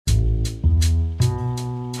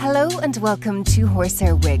Hello and welcome to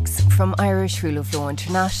Horsehair Wigs from Irish Rule of Law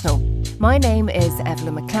International. My name is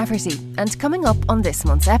Evelyn McClafferty, and coming up on this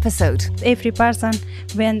month's episode, every person,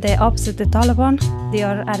 when they opposite the Taliban, they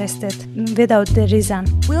are arrested without the reason.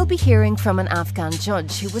 We'll be hearing from an Afghan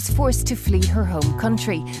judge who was forced to flee her home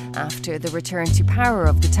country after the return to power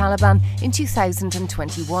of the Taliban in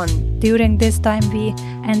 2021. During this time, we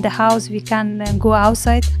in the house, we can go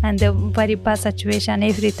outside, and the very bad situation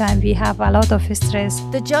every time we have a lot of stress.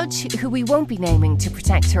 The judge, who we won't be naming to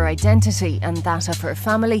protect her identity and that of her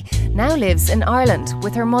family, now lives in Ireland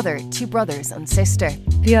with her mother, two brothers and sister.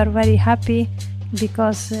 We are very happy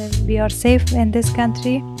because we are safe in this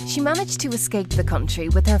country. She managed to escape the country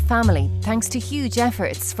with her family thanks to huge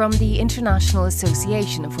efforts from the International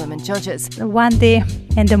Association of Women Judges. One day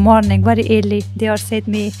in the morning, very early, they are said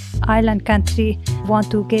me, Ireland country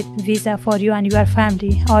want to get visa for you and your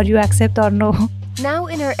family, or you accept or no. Now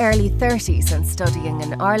in her early 30s and studying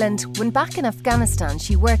in Ireland, when back in Afghanistan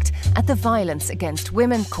she worked at the Violence Against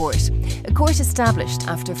Women Court, a court established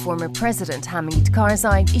after former President Hamid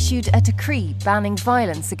Karzai issued a decree banning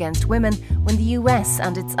violence against women when the US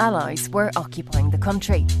and its allies were occupying the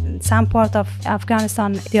country. Some part of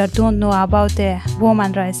Afghanistan, they don't know about the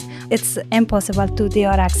women's rights. It's impossible to they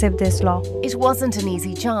or accept this law. It wasn't an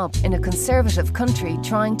easy job in a conservative country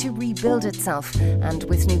trying to rebuild itself, and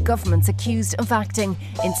with new governments accused of acting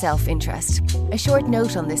in self-interest. A short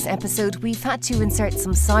note on this episode, we've had to insert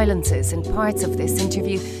some silences in parts of this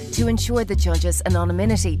interview to ensure the judge's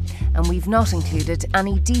anonymity, and we've not included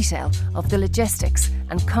any detail of the logistics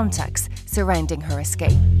and contacts surrounding her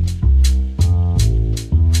escape.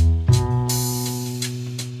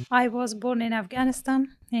 I was born in Afghanistan,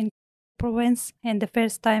 in province, and the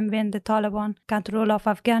first time when the Taliban control of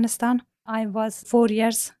Afghanistan, I was 4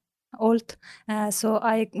 years old. So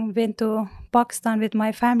I went to Pakistan with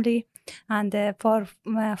my family, and for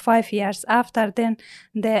 5 years after then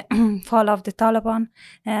the fall of the Taliban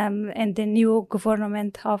and the new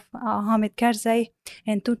government of Hamid Karzai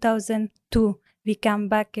in 2002, we came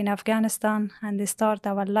back in Afghanistan and start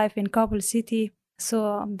our life in Kabul city.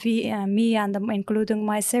 So we, me and including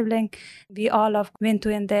my sibling, we all went to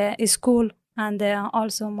in the school. And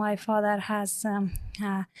also my father has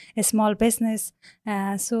a small business.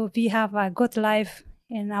 So we have a good life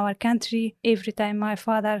in our country. Every time my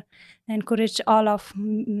father encouraged all of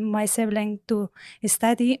my siblings to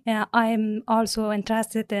study, I'm also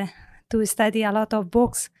interested to study a lot of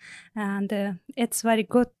books, and it's very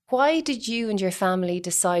good. Why did you and your family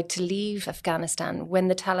decide to leave Afghanistan when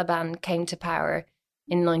the Taliban came to power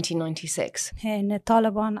in 1996? And the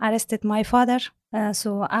Taliban arrested my father.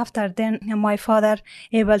 So after then, my father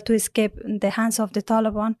able to escape the hands of the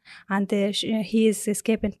Taliban, and he is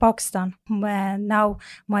escaping Pakistan. Now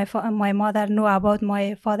my mother know about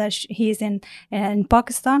my father. He is in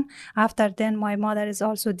Pakistan. After then, my mother is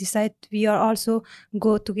also decide we are also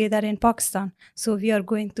go together in Pakistan. So we are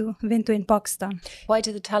went to in Pakistan. Why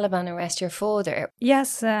did the Taliban arrest your father?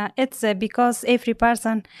 Yes, it's because every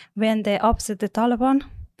person when they opposite the Taliban,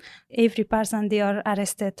 every person they are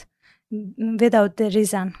arrested without the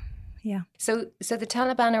reason. Yeah. So the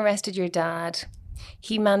Taliban arrested your dad.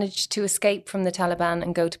 He managed to escape from the Taliban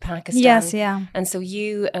and go to Pakistan. Yes, yeah. And so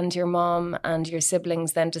you and your mom and your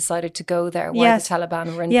siblings then decided to go there while the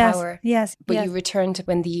Taliban were in power. Yes. But you returned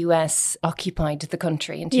when the US occupied the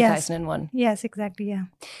country in 2001. Yes, exactly, yeah.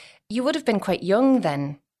 You would have been quite young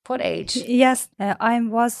then. What age? Yes, I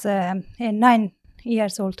was 9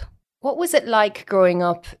 years old. What was it like growing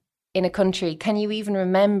up in a country? Can you even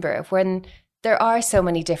remember when there are so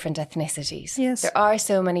many different ethnicities? Yes. There are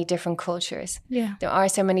so many different cultures. Yeah. There are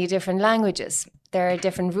so many different languages. There are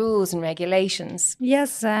different rules and regulations.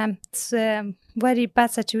 Yes, it's a very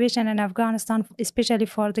bad situation in Afghanistan, especially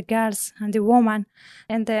for the girls and the women.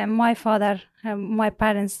 And my father, my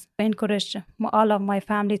parents encouraged all of my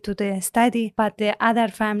family to study, but the other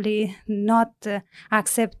family not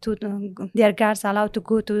accept to their girls allowed to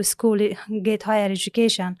go to school, get higher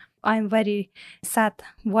education. I'm very sad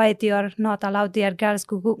why they are not allowed their girls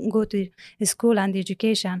to go to school and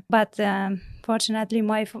education. But fortunately,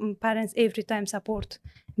 my parents every time support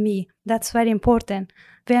me. That's very important.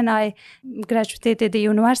 When I graduated the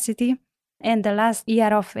university, in the last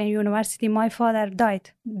year of university, my father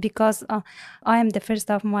died because I am the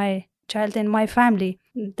first of my child in my family.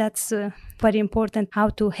 That's very important how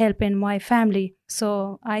to help in my family.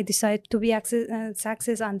 So I decided to be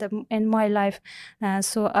success in my life.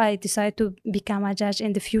 So I decided to become a judge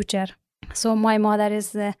in the future. So my mother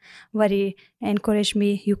is very encouraged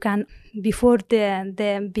me. You can, before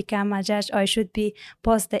they become a judge, I should be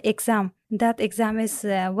pass the exam. That exam is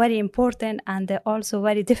very important and also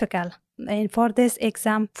very difficult. And for this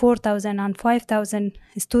exam, 4,000 and 5,000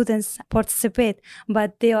 students participate,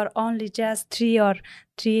 but they are only just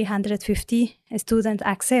 350 students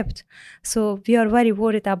accept. So we are very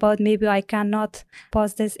worried about maybe I cannot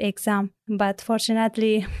pass this exam. But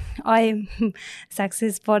fortunately, I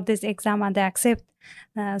success for this exam and I accept.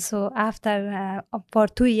 So after for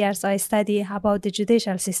 2 years, I study about the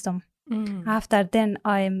judicial system. After then,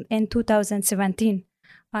 in 2017,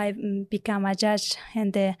 I became a judge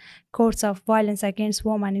in the courts of violence against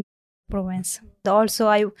women in province.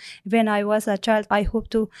 Also, when I was a child, I hope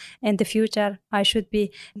to in the future I should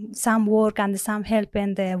be some work and some help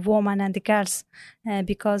in the women and the girls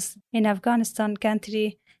because in Afghanistan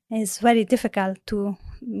country it's very difficult to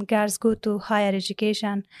girls go to higher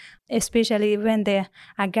education, especially when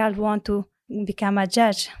a girl want to become a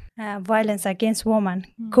judge. Violence against women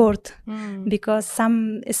court because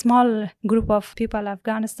some small group of people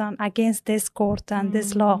Afghanistan against this court and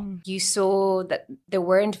this law. You saw that there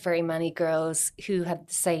weren't very many girls who had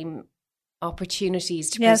the same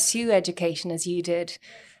opportunities to pursue education as you did.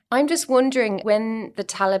 I'm just wondering, when the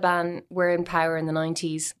Taliban were in power in the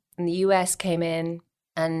 90s and the US came in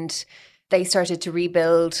and they started to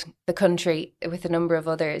rebuild the country with a number of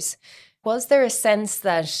others, was there a sense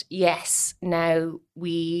that, yes, now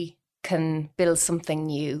we can build something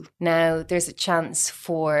new? Now there's a chance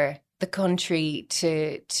for the country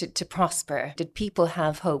to prosper. Did people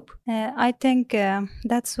have hope? I think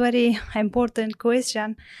that's very important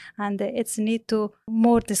question and it's need to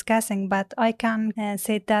more discussing. But I can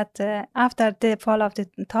say that after the fall of the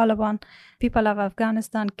Taliban, people of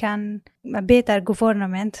Afghanistan can a better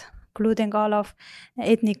government, including all of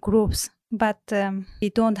ethnic groups. But we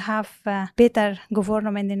don't have better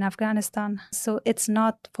government in Afghanistan. So it's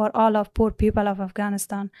not for all of poor people of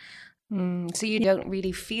Afghanistan. So you don't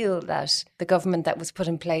really feel that the government that was put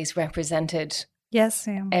in place represented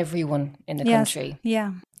everyone in the country?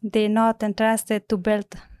 Yeah, they're not interested to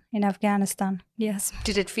build in Afghanistan. Yes.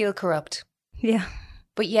 Did it feel corrupt? Yeah.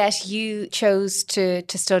 But yet you chose to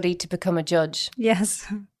study to become a judge. Yes.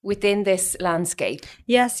 Within this landscape.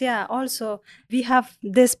 Yes, yeah. Also, we have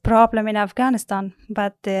this problem in Afghanistan,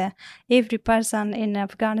 but every person in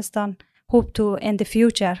Afghanistan hope to in the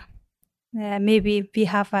future. Maybe we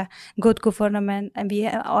have a good government, and we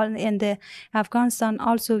all in the Afghanistan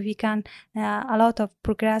also we can a lot of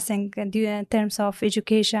progressing in terms of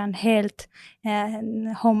education, health,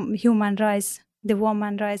 human rights, the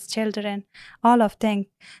woman rights, children, all of things.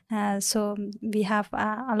 So we have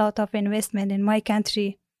a lot of investment in my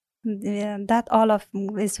country. That all of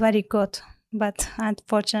is very good, but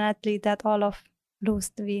unfortunately that all of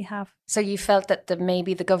lost we have. So you felt that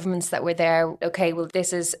maybe the governments that were there, okay, well,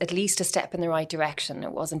 this is at least a step in the right direction.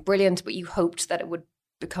 It wasn't brilliant, but you hoped that it would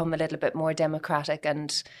become a little bit more democratic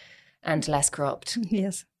and less corrupt.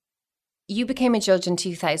 Yes. You became a judge in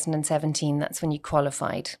 2017. That's when you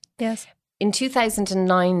qualified. Yes. In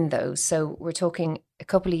 2009, though, so we're talking a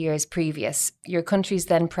couple of years previous, your country's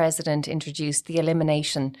then president introduced the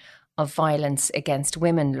Elimination of Violence Against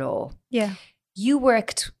Women law. Yeah. You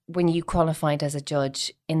worked, when you qualified as a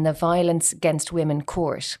judge, in the Violence Against Women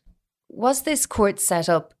Court. Was this court set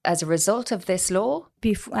up as a result of this law?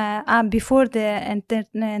 Before they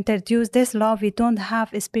introduced this law, we don't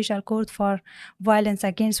have a special court for violence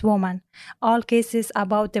against women. All cases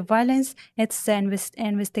about the violence, it's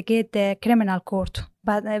investigate the criminal court.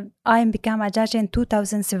 But I became a judge in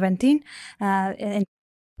 2017 in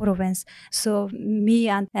province. So me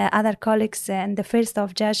and other colleagues and the first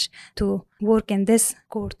of judge to work in this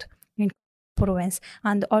court in province.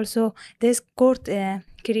 And also this court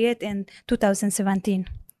created in 2017.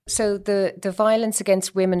 So the Violence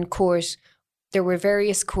Against Women court, there were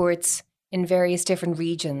various courts in various different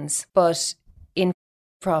regions, but in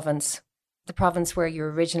province, the province where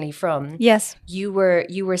you're originally from, yes, you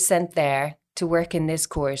were sent there to work in this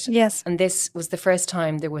court. Yes. And this was the first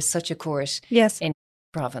time there was such a court in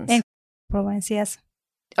province. In province, yes.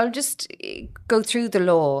 I'll just go through the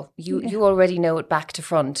law. You already know it back to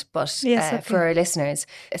front, but yes, okay. For our listeners.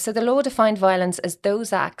 So the law defined violence as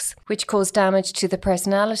those acts which cause damage to the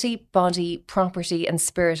personality, body, property and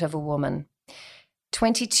spirit of a woman.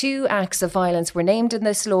 22 acts of violence were named in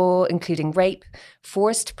this law, including rape,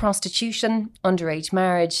 forced prostitution, underage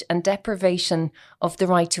marriage and deprivation of the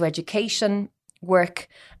right to education, work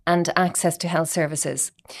and access to health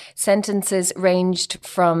services. Sentences ranged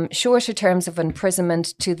from shorter terms of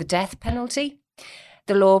imprisonment to the death penalty.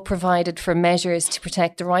 The law provided for measures to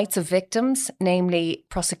protect the rights of victims, namely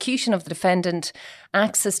prosecution of the defendant,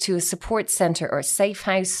 access to a support centre or safe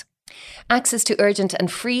house, access to urgent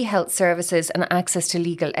and free health services, and access to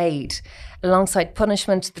legal aid. Alongside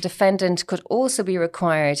punishment, the defendant could also be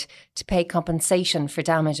required to pay compensation for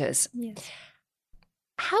damages. Yes.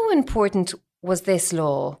 How important was this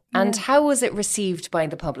law, and how was it received by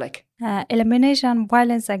the public? Elimination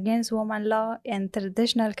violence against women law in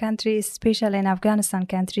traditional countries, especially in Afghanistan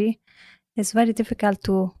country, is very difficult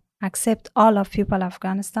to accept all of people of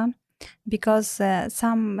Afghanistan, because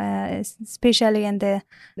some, especially in the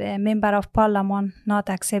member of parliament,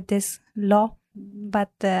 not accept this law.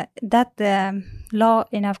 But that law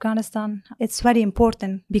in Afghanistan, it's very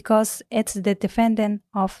important because it's the defending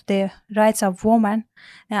of the rights of women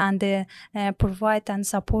and provide and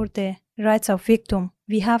support the rights of victim.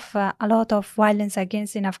 We have a lot of violence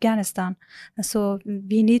against in Afghanistan, so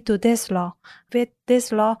we need to this law. With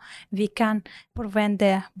this law, we can prevent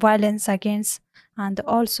the violence against and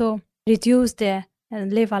also reduce the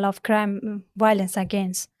level of crime violence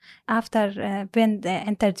against. After when they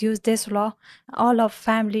introduced this law, all of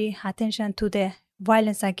family attention to the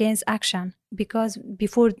violence against action, because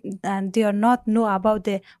before they are not know about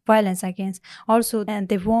the violence against. Also,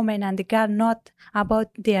 the woman and the girl not about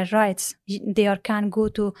their rights. They can go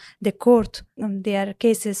to the court, their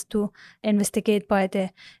cases to investigate by the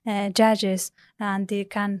judges, and they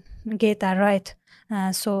can get a right.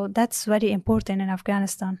 So that's very important in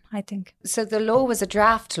Afghanistan, I think. So the law was a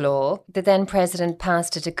draft law. The then president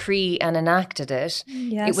passed a decree and enacted it.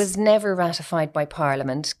 Yes. It was never ratified by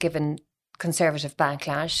Parliament, given conservative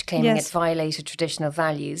backlash, claiming Yes. it violated traditional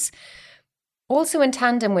values. Also in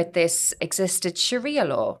tandem with this existed Sharia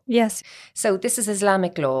law. Yes. So this is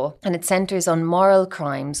Islamic law, and it centres on moral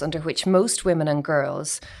crimes under which most women and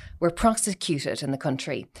girls were prosecuted in the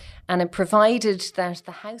country. And it provided that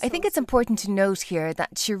the house... I think it's important to note here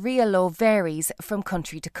that Sharia law varies from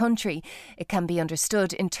country to country. It can be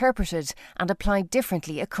understood, interpreted and applied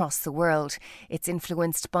differently across the world. It's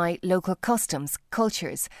influenced by local customs,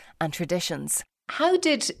 cultures and traditions. How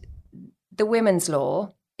did the women's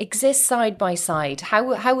law exist side by side?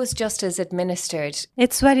 How was justice administered?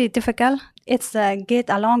 It's very difficult. It's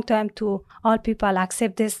get a long time to all people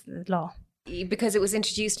accept this law. Because it was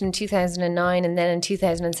introduced in 2009, and then in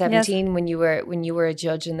 2017, Yes. when you were a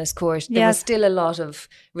judge in this court, there Yes. was still a lot of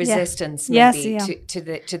resistance, Yes, maybe, yeah.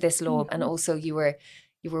 to this law. And also, you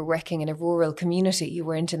were working in a rural community. You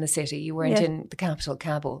weren't in the city. You weren't Yeah. in the capital,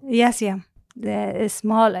 Kabul. Yes, yeah. The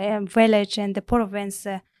small village in the province,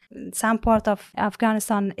 some part of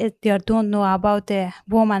Afghanistan, they don't know about the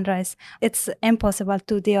woman rights. It's impossible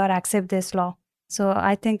to they or accept this law. So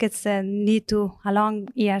I think it's need to a long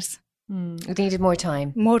years. It needed more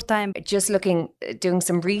time. More time. Just doing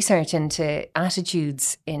some research into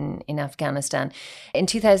attitudes in Afghanistan. In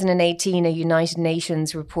 2018, a United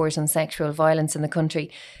Nations report on sexual violence in the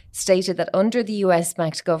country stated that under the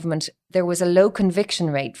US-backed government, there was a low conviction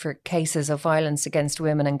rate for cases of violence against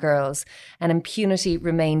women and girls, and impunity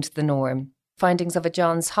remained the norm. Findings of a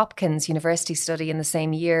Johns Hopkins University study in the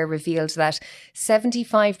same year revealed that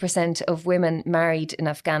 75% of women married in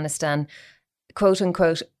Afghanistan, quote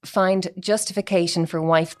unquote, find justification for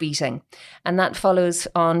wife beating. And that follows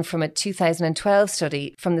on from a 2012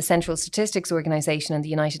 study from the Central Statistics Organization and the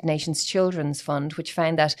United Nations Children's Fund, which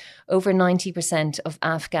found that over 90% of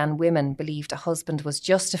Afghan women believed a husband was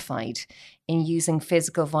justified in using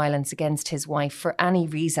physical violence against his wife for any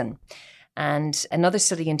reason. And another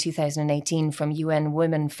study in 2018 from UN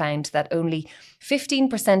Women found that only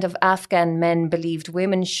 15% of Afghan men believed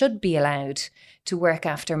women should be allowed to work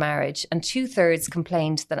after marriage, and 2/3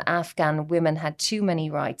 complained that Afghan women had too many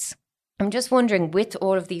rights. I'm just wondering, with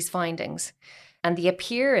all of these findings and the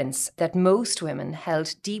appearance that most women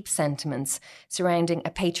held deep sentiments surrounding a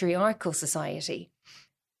patriarchal society,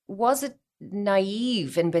 was it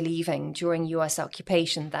naive in believing during US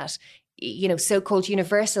occupation that, you know, so-called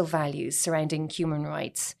universal values surrounding human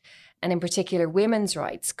rights, and in particular women's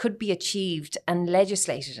rights, could be achieved and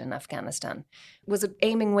legislated in Afghanistan? Was it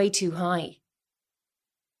aiming way too high?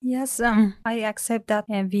 Yes, I accept that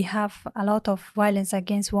we have a lot of violence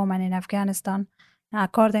against women in Afghanistan.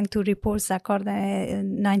 According to reports,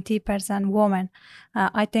 90% women.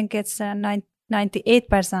 I think it's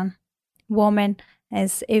 98% women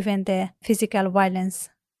is even the physical violence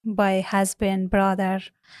by husband, brother.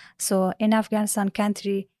 So in Afghanistan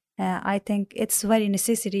country, I think it's very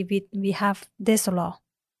necessary we have this law,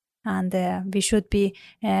 and we should be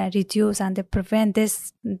reduce and prevent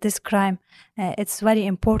this crime. It's very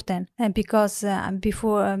important because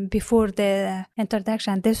before the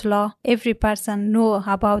introduction of this law, every person know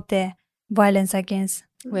about the violence against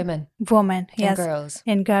women and yes, girls.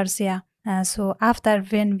 And girls, yeah. So after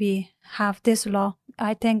when we have this law,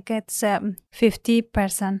 I think it's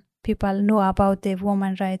 50% people know about the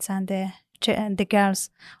women rights and the girls,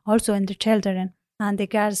 also and the children. And the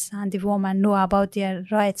girls and the women know about their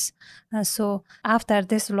rights. So after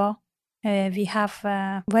this law, we have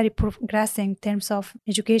very progressing in terms of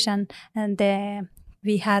education, and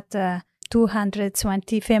we had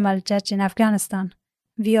 220 female judges in Afghanistan.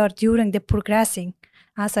 We are during the progressing,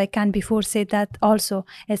 as I can before say that also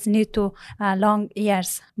it's need to long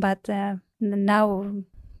years, but now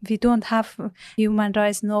we don't have human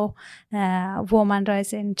rights, no women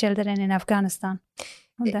rights in children in Afghanistan.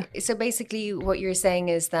 So basically what you're saying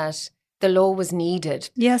is that the law was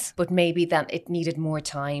needed, yes, but maybe that it needed more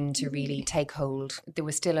time to really take hold. There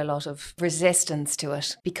was still a lot of resistance to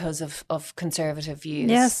it because of conservative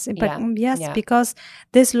views. Yes, but because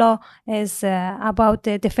this law is about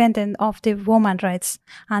the defending of the woman rights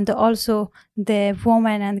and also the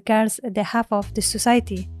women and girls, the half of the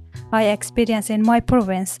society. I experience in my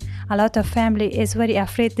province, a lot of family is very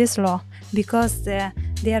afraid this law because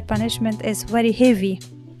their punishment is very heavy.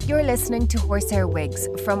 You're listening to Horsehair Wigs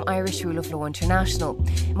from Irish Rule of Law International.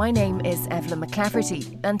 My name is Evelyn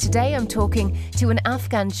McClafferty, and today I'm talking to an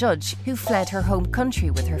Afghan judge who fled her home country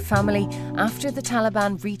with her family after the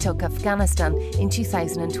Taliban retook Afghanistan in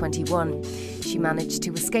 2021. She managed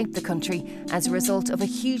to escape the country as a result of a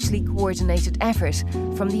hugely coordinated effort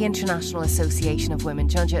from the International Association of Women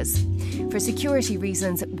Judges. For security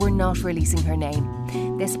reasons, we're not releasing her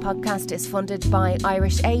name. This podcast is funded by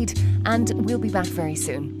Irish Aid, and we'll be back very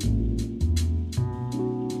soon.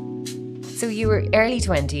 So you were early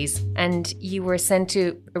 20s and you were sent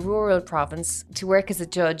to a rural province to work as a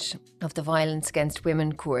judge of the Violence Against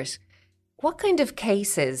Women Court. What kind of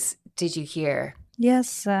cases did you hear?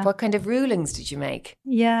 Yes. What kind of rulings did you make?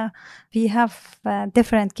 Yeah, we have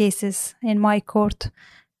different cases in my court.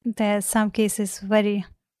 There's some cases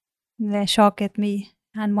they shocked me,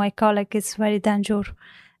 and my colleague is very dangerous.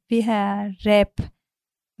 We have rape,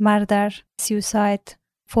 murder, suicide,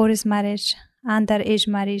 forced marriage, underage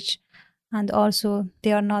marriage, and also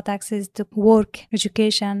they are not access to work,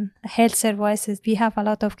 education, health services. We have a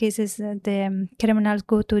lot of cases. The criminals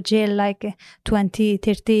go to jail like 20,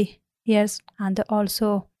 30 years, and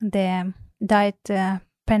also the death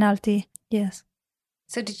penalty. Yes.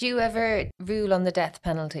 So did you ever rule on the death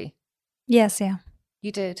penalty? Yes, yeah.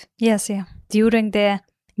 You did? Yes, yeah. During the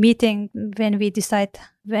meeting, when we decide,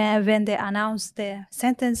 when they announce the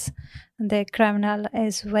sentence, the criminal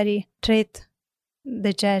is very treat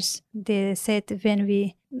the judge. They said when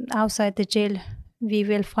we outside the jail, we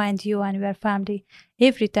will find you and your family.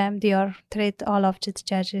 Every time they are treat all of the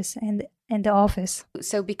judges in the office.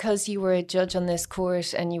 So because you were a judge on this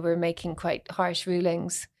court and you were making quite harsh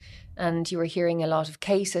rulings and you were hearing a lot of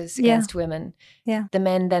cases against women, the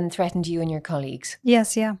men then threatened you and your colleagues?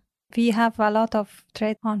 Yes, yeah. We have a lot of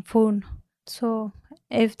threat on phone. So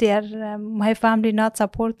if they are my family not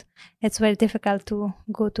support, it's very difficult to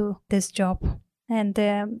go to this job. And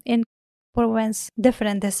in province,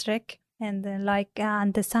 different district, and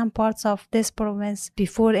and some parts of this province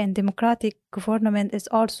before in democratic government is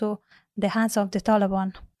also the hands of the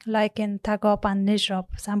Taliban, like in Tagop and Nijrab,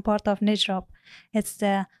 some part of Nijrab, it's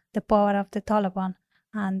the power of the Taliban.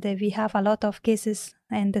 And we have a lot of cases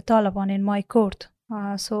in the Taliban in my court.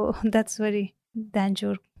 So that's very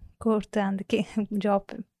dangerous court and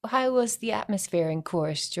job. How was the atmosphere in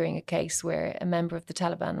court during a case where a member of the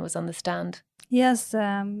Taliban was on the stand? Yes,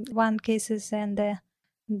 one case is and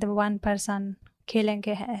the one person killing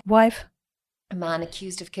a wife. A man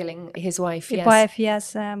accused of killing his wife, yes. Wife,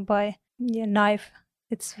 yes, by a knife.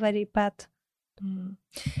 It's very bad. Mm.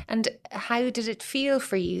 And how did it feel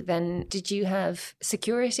for you then? Did you have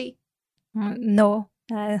security? No.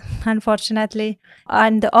 Unfortunately,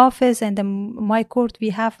 in the office and my court, we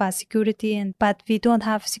have a security, but we don't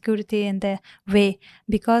have security in the way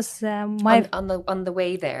because on the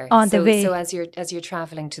way there. The way. So as you're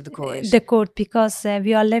traveling to the court. The court, because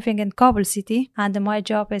we are living in Kabul city, and my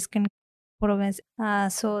job is in province.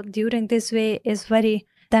 So during this way is very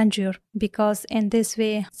dangerous because in this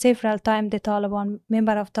way several times the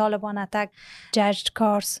member of Taliban attack judge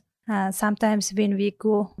cars. Sometimes when we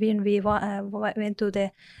went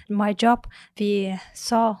to my job, we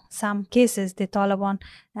saw some cases the Taliban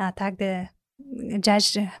attack the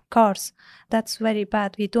judge cars. That's very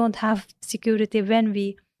bad. We don't have security. When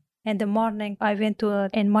we in the morning I went to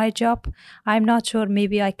in my job, I'm not sure,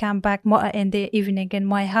 maybe I come back more in the evening in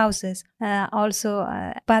my houses. Also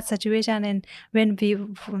bad situation. And when we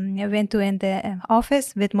went to in the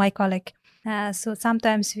office with my colleague, So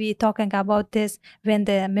sometimes we talking about this when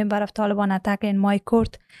the member of Taliban attack in my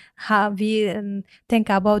court, how we think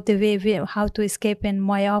about the way how to escape in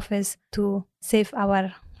my office to save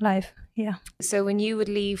our life. Yeah. So when you would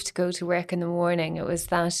leave to go to work in the morning, it was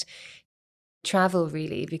that travel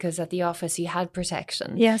really, because at the office you had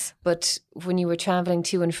protection. Yes. But when you were traveling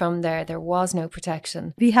to and from there was no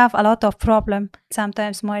protection. We have a lot of problem.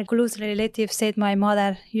 Sometimes my close relative said, my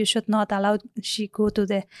mother, you should not allow she go to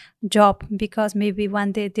the job because maybe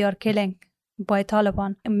one day they are killing by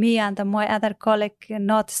Taliban. Me and my other colleague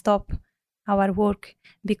not stop our work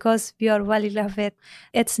because we are very love it.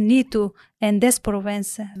 It's need to in this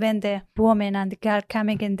province when the woman and the girl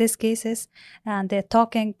coming in these cases and they're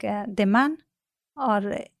talking the man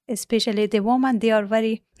or especially the woman, they are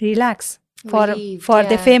very relaxed for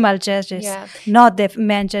the female judges, not the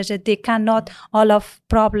men judges. They cannot all of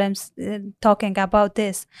problems talking about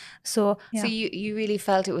this. So you really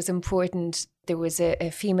felt it was important there was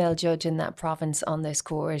a female judge in that province on this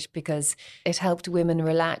court because it helped women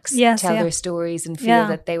relax, tell their stories and feel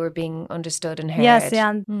that they were being understood and heard. Yes,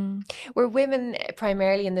 Were women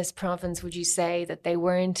primarily in this province, would you say that they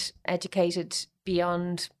weren't educated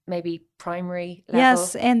beyond maybe primary level?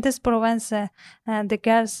 Yes, in this province, the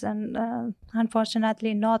girls,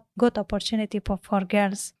 unfortunately, not good opportunity for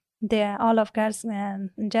girls. All of girls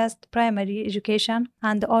just primary education,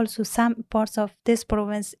 and also some parts of this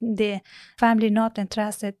province, the family not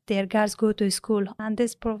interested their girls go to school. And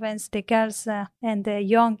this province, the girls in the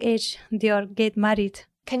young age, they are get married.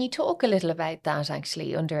 Can you talk a little about that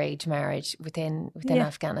actually, underage marriage within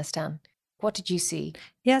Afghanistan? What did you see?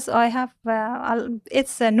 Yes, I have.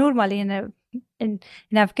 It's normal in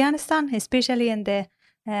Afghanistan, especially in the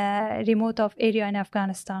remote of area in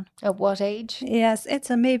Afghanistan. At what age? Yes,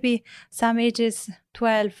 it's maybe some ages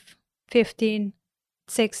 12, 15,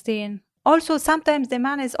 16. Also, sometimes the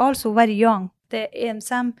man is also very young. In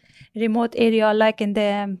some remote area, like in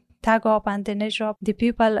the Tagop and the Najrab, the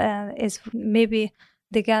people is maybe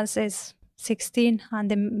the girls is 16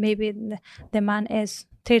 and maybe the man is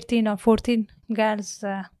 13 or 14. Girls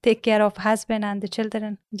take care of husband and the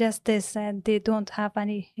children. Just this, they don't have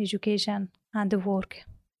any education and work.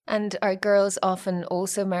 And are girls often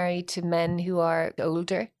also married to men who are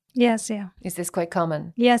older? Yes, yeah. Is this quite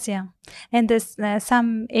common? Yes, yeah. In this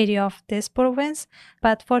some area of this province,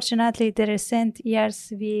 but fortunately, the recent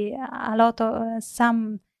years a lot of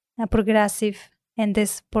some progressive in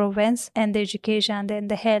this province and the education and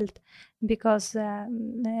the health, because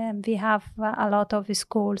we have a lot of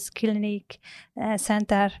schools, clinic,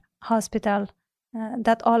 center, hospital,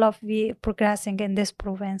 that all of we progressing in this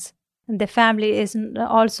province. The family is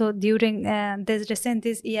also during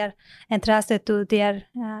this year entrusted to their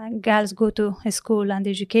girls go to school and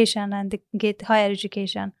education and get higher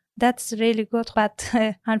education. That's really good, but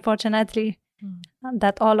unfortunately,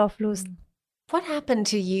 that all of lose. What happened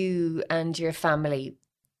to you and your family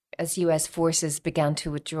as US forces began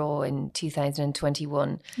to withdraw in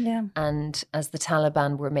 2021? Yeah. And as the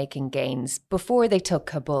Taliban were making gains before they took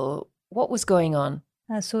Kabul, what was going on?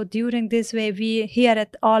 So during this way, we hear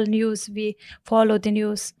it all news, we follow the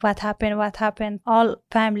news, what happened. All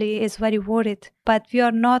family is very worried, but we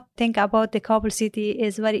are not think about the Kabul city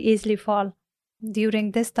is very easily fall.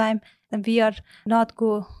 During this time, we are not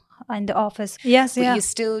go in the office. Yes, but you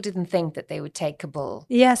still didn't think that they would take Kabul?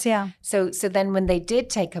 Yes, yeah. So then when they did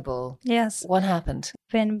take Kabul, yes, what happened?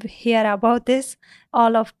 When we hear about this,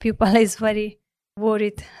 all of people is very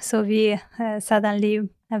worried. So we suddenly,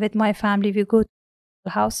 with my family, we go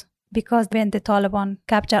house, because when the Taliban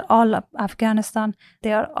capture all of Afghanistan,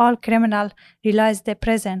 they are all criminal, realize the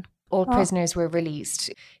prison. All prisoners were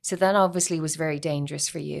released. So that obviously was very dangerous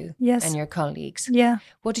for you and your colleagues. Yeah.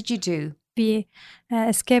 What did you do? We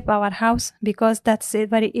escape our house because that's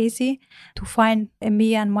very easy to find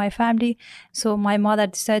me and my family. So my mother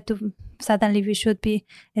decided to suddenly we should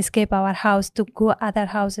escape our house to go other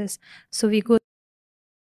houses. So we go.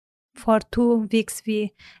 For 2 weeks,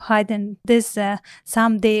 we hide in this.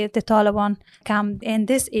 Someday the Taliban come in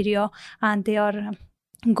this area and they are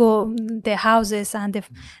go the houses and they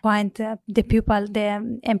find the people,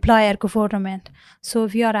 the employer government. So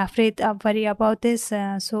we are afraid of worry about this.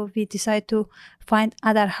 So we decide to find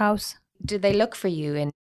other house. Did they look for you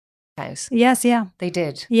in house? Yes, yeah. They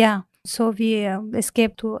did? Yeah. So we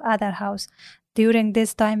escaped to other house. During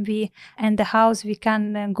this time, we in the house, we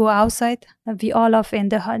can go outside. We all of in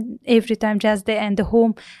the every time just in the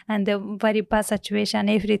home and the very bad situation.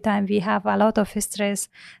 Every time we have a lot of stress.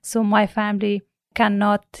 So my family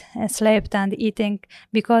cannot sleep and eating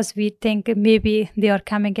because we think maybe they are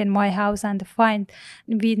coming in my house and find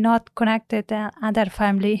we not connected other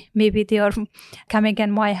family. Maybe they are coming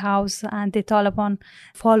in my house and the Taliban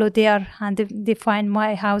follow there and they find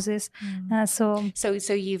my houses. So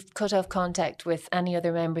you've cut off contact with any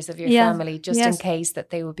other members of your Yes, family just in yes. case that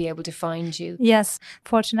they will be able to find you. Yes,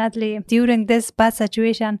 fortunately, during this bad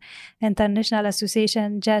situation, International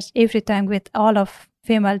Association Judge every time with all of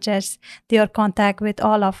female judges, they are contact with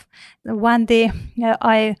all of. One day,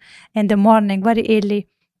 I in the morning very early,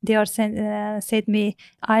 they are said me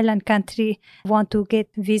island country want to get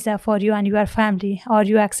visa for you and your family, or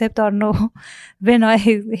you accept or no. When I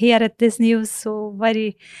hear this news, so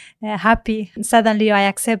very happy. Suddenly, I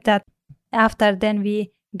accept that. After then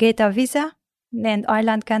we get a visa. And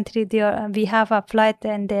island country, there we have a flight,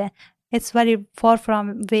 and it's very far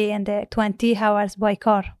from way, and 20 hours by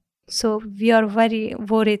car. So we are very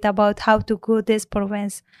worried about how to go this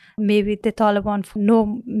province. Maybe the Taliban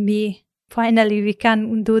know me. Finally, we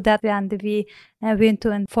can do that, and we went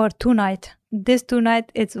to for 2 nights. This 2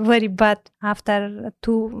 nights, it's very bad. After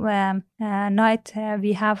 2 nights,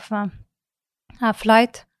 we have a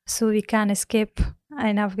flight, so we can escape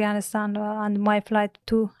in Afghanistan on my flight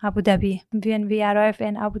to Abu Dhabi. When we arrived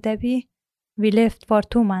in Abu Dhabi, we lived for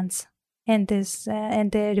 2 months in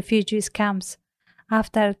the refugees camps.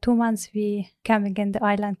 After 2 months, we coming in the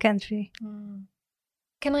island country.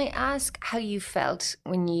 Can I ask how you felt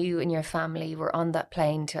when you and your family were on that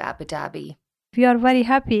plane to Abu Dhabi? We are very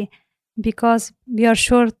happy because we are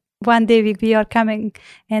sure one day we are coming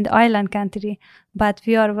in the island country, but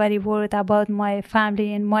we are very worried about my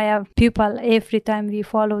family and my people every time we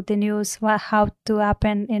follow the news how to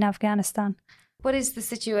happen in Afghanistan. What is the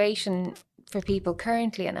situation for people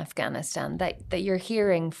currently in Afghanistan that you're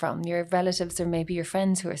hearing from your relatives or maybe your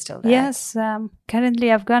friends who are still there? Yes,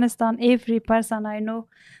 currently Afghanistan, every person I know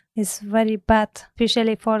is very bad,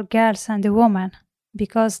 especially for girls and the women,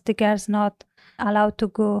 because the girls not allowed to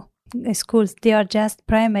go schools. They are just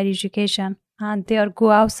primary education, and they are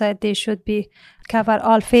go outside. They should be cover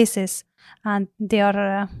all faces, and they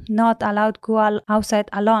are not allowed go outside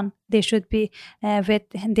alone. They should be with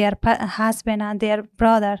their husband and their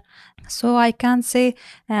brother. So I can say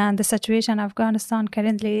the situation in Afghanistan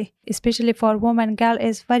currently, especially for women, girl,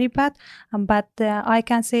 is very bad. But I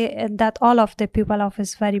can say that all of the people of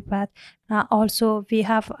is very bad. Also, we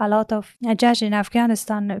have a lot of judges in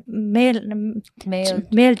Afghanistan,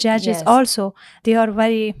 male judges. Yes. Also, they are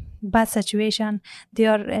very bad situation. They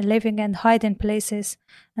are living in hiding places,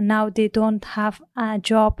 and now they don't have a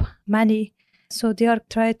job, money. So they are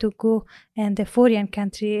trying to go in the foreign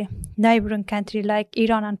country, neighboring country like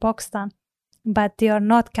Iran and Pakistan, but they are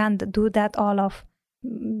not can do that all of.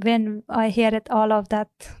 When I hear it, all of that,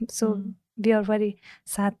 so we are very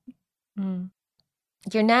sad.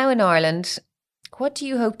 You're now in Ireland. What do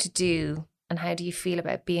you hope to do, and how do you feel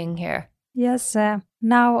about being here? Yes,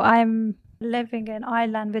 now I'm living in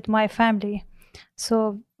Ireland with my family,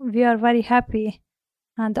 so we are very happy.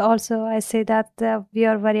 And also, I say that we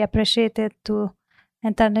are very appreciated to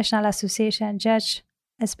International Association Judge,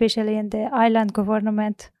 especially in the island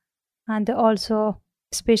government, and also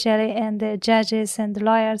especially in the judges and the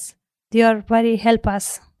lawyers. They are very help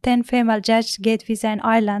us. 10 female judges get visa in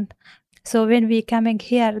Ireland. So when we coming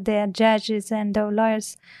here, the judges and the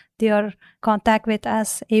lawyers, they are contact with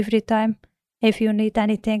us every time. If you need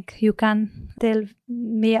anything, you can tell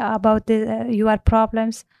me about your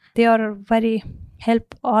problems. They are very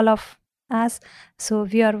help all of us. So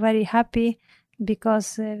we are very happy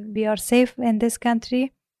because we are safe in this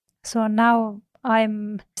country. So now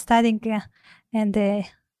I'm studying in the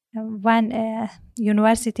one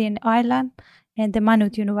university in Ireland, in the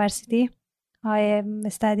Maynooth University. I am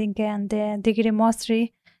studying in the degree master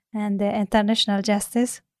and the international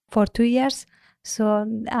justice for 2 years. So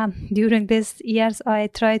during these years, I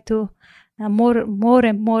try to more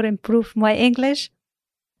and more improve my English.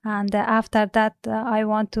 And after that, I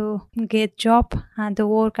want to get job and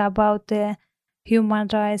work about the human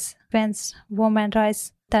rights, women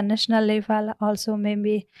rights, international level. Also,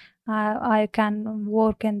 maybe I can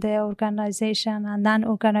work in the organization and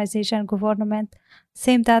non-organization government.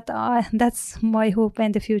 Same that that's my hope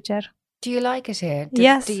in the future. Do you like it here?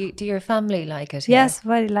 Yes. Do your family like it here? Yes,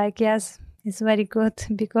 very like, yes. It's very good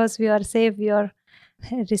because we are safe. We are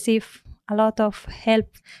receive a lot of help,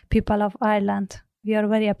 people of Ireland. We are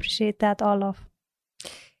very appreciate that all of.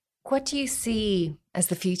 What do you see as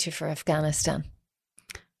the future for Afghanistan?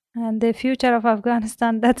 And the future of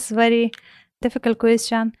Afghanistan, that's very difficult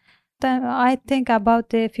question. I think about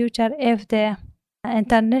the future if the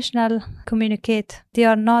international communicate, they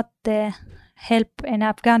are not the help in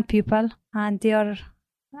Afghan people. and they are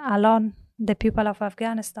alone, the people of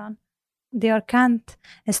Afghanistan. They can't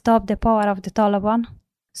stop the power of the Taliban.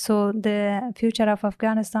 So the future of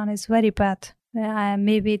Afghanistan is very bad.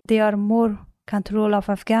 Maybe they are more control of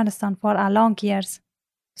Afghanistan for a long years.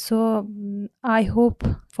 So I hope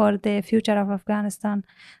for the future of Afghanistan,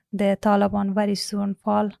 the Taliban very soon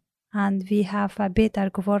fall and we have a better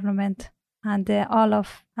government and all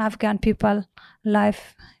of Afghan people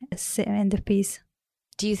live in the peace.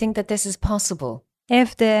 Do you think that this is possible?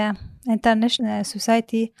 If the international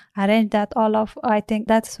society arrange that I think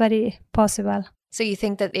that's very possible. So you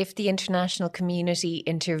think that if the international community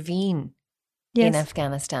intervene in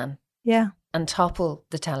Afghanistan and topple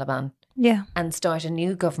the Taliban and start a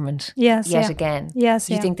new government again, you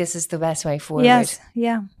think this is the best way forward? Yes,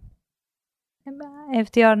 yeah.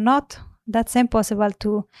 If they are not, that's impossible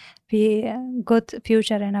to be a good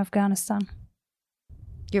future in Afghanistan.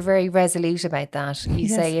 You're very resolute about that. You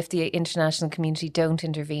say if the international community don't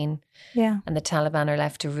intervene and the Taliban are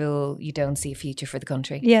left to rule, you don't see a future for the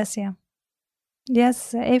country.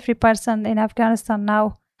 Yes, every person in Afghanistan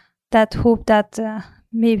now that hope that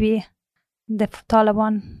maybe the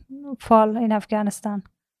Taliban fall in Afghanistan.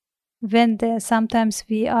 When sometimes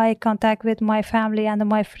I contact with my family and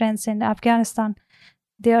my friends in Afghanistan,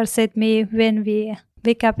 they are said me when we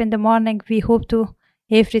wake up in the morning, we hope to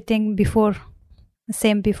everything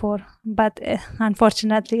same before, but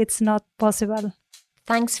unfortunately it's not possible.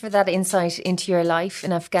 Thanks for that insight into your life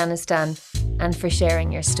in Afghanistan and for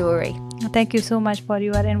sharing your story. Thank you so much for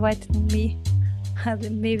you inviting me.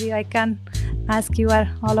 Maybe I can ask you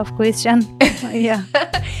all of questions. Yeah.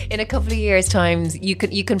 In a couple of years' time, you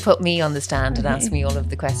can put me on the stand and ask me all of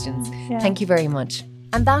the questions. Yeah. Thank you very much.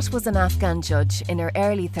 And that was an Afghan judge in her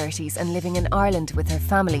early 30s and living in Ireland with her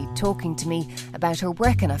family, talking to me about her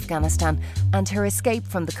work in Afghanistan and her escape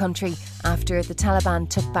from the country after the Taliban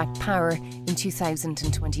took back power in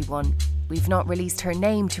 2021. We've not released her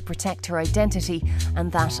name to protect her identity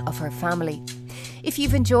and that of her family. If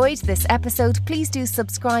you've enjoyed this episode, please do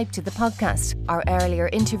subscribe to the podcast. Our earlier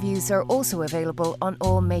interviews are also available on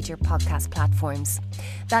all major podcast platforms.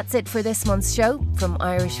 That's it for this month's show from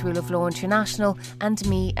Irish Rule of Law International and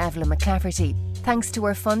me, Evelyn McClafferty. Thanks to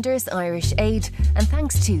our funders, Irish Aid, and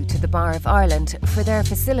thanks too to the Bar of Ireland for their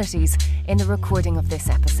facilities in the recording of this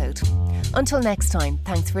episode. Until next time,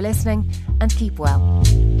 thanks for listening and keep well.